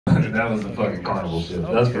that was the fucking carnival ship.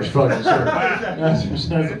 That's for fucking sure. That's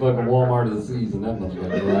the fucking Walmart of the season. That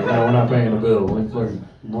motherfucker. Right now we're not paying a bill.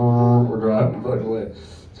 We're driving the fuck away.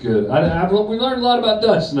 It's good. We learned a lot about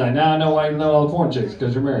Dutch tonight. Now I know why you know all the porn chicks,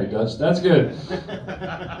 because you're married, Dutch. That's good.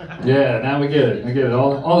 Yeah, now we get it. I get it.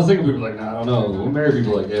 All the single people are like, nah, I don't know. We married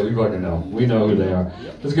people are like, yeah, we fucking know. We know who they are.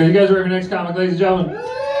 That's good. You guys ready for next comic, ladies and gentlemen?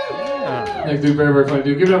 Next dude, very, very funny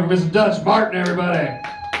dude. Give it up for Mr. Dutch Martin, everybody.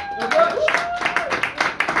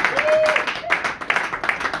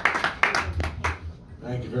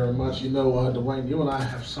 Thank you very much. You know, Dwayne, you and I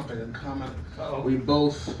have something in common. We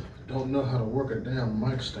both don't know how to work a damn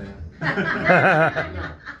mic stand.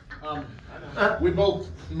 We both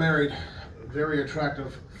married very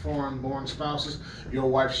attractive foreign-born spouses. Your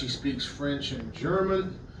wife, she speaks French and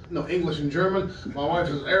German. No, English and German. My wife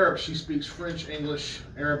is Arab. She speaks French, English,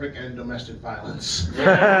 Arabic, and domestic violence.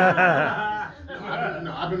 I've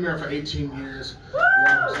been married for 18 years.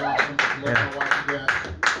 Wife is awesome. Love my wife to death.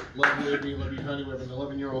 Love you, baby. Love you, honey. We have an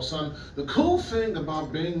 11-year-old son. The cool thing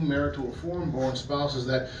about being married to a foreign-born spouse is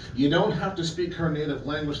that you don't have to speak her native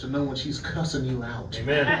language to know when she's cussing you out.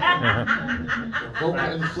 Amen. The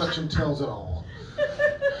vocal inflection tells it all.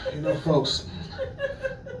 You know, folks,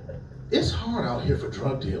 it's hard out here for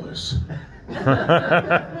drug dealers.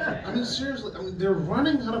 I mean, seriously, they're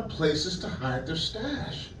running out of places to hide their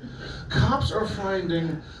stash. Cops are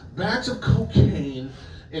finding bags of cocaine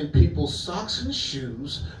in people's socks and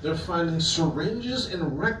shoes. They're finding syringes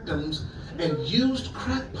and rectums and used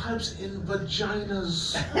crack pipes in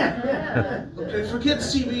vaginas. Okay, forget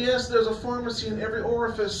CVS, there's a pharmacy in every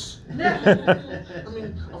orifice. I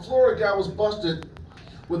mean, a Florida guy was busted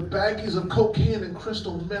with baggies of cocaine and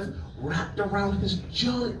crystal meth wrapped around his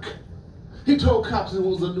junk. He told cops it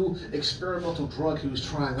was a new experimental drug he was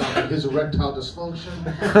trying out for his erectile dysfunction.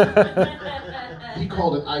 He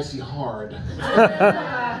called it icy hard.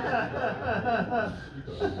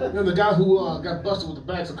 And the guy who got busted with the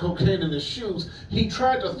bags of cocaine in his shoes, he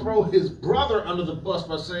tried to throw his brother under the bus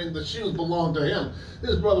by saying the shoes belonged to him.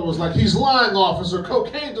 His brother was like, "He's lying, officer.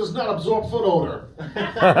 Cocaine does not absorb foot odor."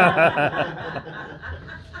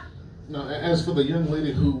 Now, as for the young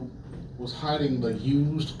lady who was hiding the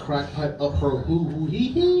used crack pipe up her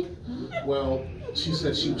hoo-hoo-hee-hee, well, she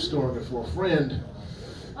said she was storing it for a friend.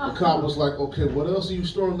 The cop was like, "Okay, what else are you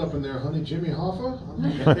storing up in there, honey? Jimmy Hoffa?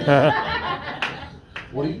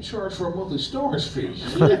 What do you charge for a monthly storage fee?"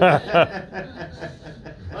 I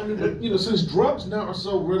mean, but, you know, since drugs now are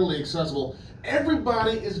so readily accessible,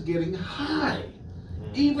 everybody is getting high,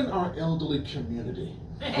 even our elderly community.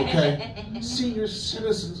 Okay, senior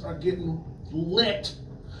citizens are getting lit.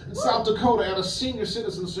 In South Dakota, at a senior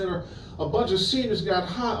citizen center, a bunch of seniors got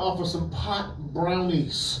high off of some pot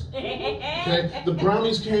brownies. Okay, the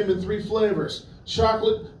brownies came in 3 flavors: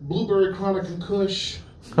 chocolate, blueberry, chronic, and kush.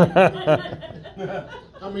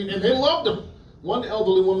 I mean, and they loved them. One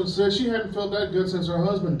elderly woman said she hadn't felt that good since her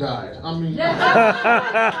husband died. I mean, it's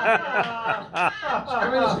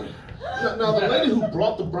crazy. Now, the lady who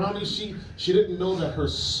brought the brownies, she didn't know that her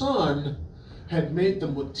son had made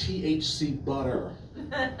them with THC butter.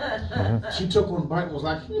 She took one bite and was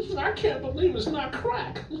like, "I can't believe it's not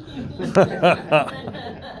crack."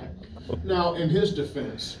 Now, in his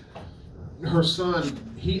defense, her son,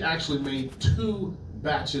 he actually made 2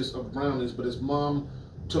 batches of brownies, but his mom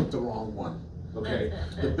took the wrong one. Okay,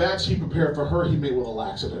 the batch he prepared for her, he made with a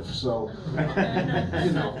laxative. So,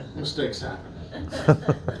 you know, mistakes happen.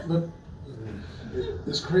 But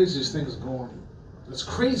as crazy as things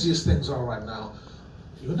are right now,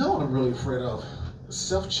 you know what I'm really afraid of?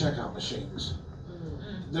 Self-checkout machines.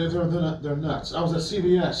 They're nuts. I was at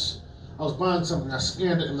CVS. I was buying something. I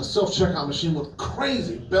scanned it, and the self-checkout machine with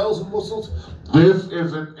crazy bells and whistles. "This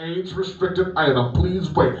is an age-restricted item. Please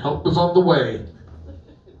wait. Help is on the way."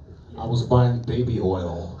 I was buying baby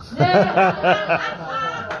oil.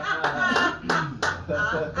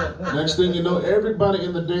 Next thing you know, everybody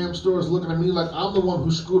in the damn store is looking at me like I'm the one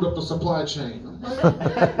who screwed up the supply chain.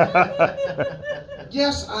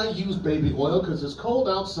 Yes, I use baby oil because it's cold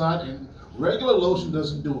outside and regular lotion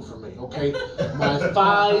doesn't do it for me, okay? My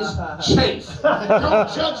thighs chafe. Don't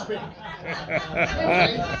judge me.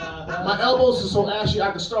 Okay? My elbows are so ashy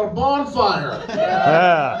I can start a bonfire.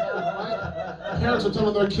 Right? Parents are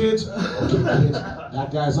telling their kids, "Okay, kids,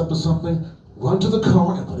 that guy's up to something. Run to the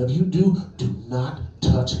car, and whatever you do, do not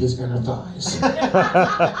touch his inner thighs."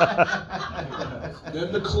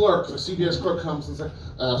 Then the clerk, the CVS clerk, comes and says,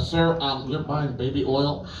 "Sir, you're buying baby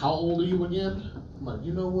oil. How old are you again?" I'm like,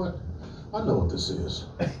 "You know what? I know what this is.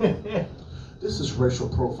 This is racial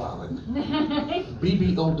profiling.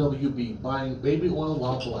 BBOWB, buying baby oil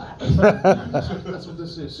while black." That's what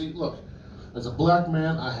this is. See, look, As a black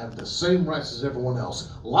man, I have the same rights as everyone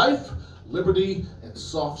else. Life, liberty, and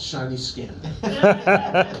soft, shiny skin.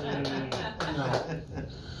 Now,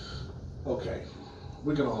 okay,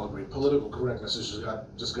 we can all agree, political correctness has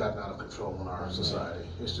just gotten out of control in our society.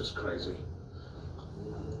 It's just crazy.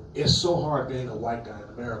 It's so hard being a white guy in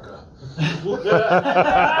America.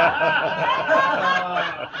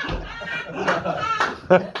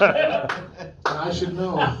 And I should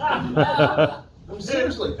know.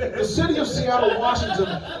 Seriously, the city of Seattle, Washington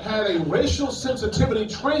had a racial sensitivity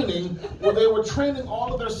training where they were training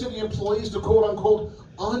all of their city employees to quote unquote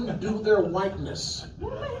undo their whiteness.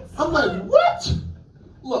 I'm like, what?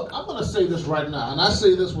 Look, I'm going to say this right now, and I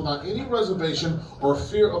say this without any reservation or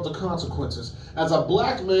fear of the consequences. As a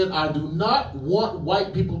black man, I do not want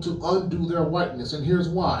white people to undo their whiteness, and here's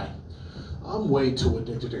why. I'm way too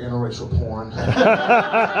addicted to interracial porn.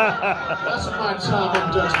 That's my time.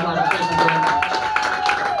 I'm Dutch Martin. Thank you very much.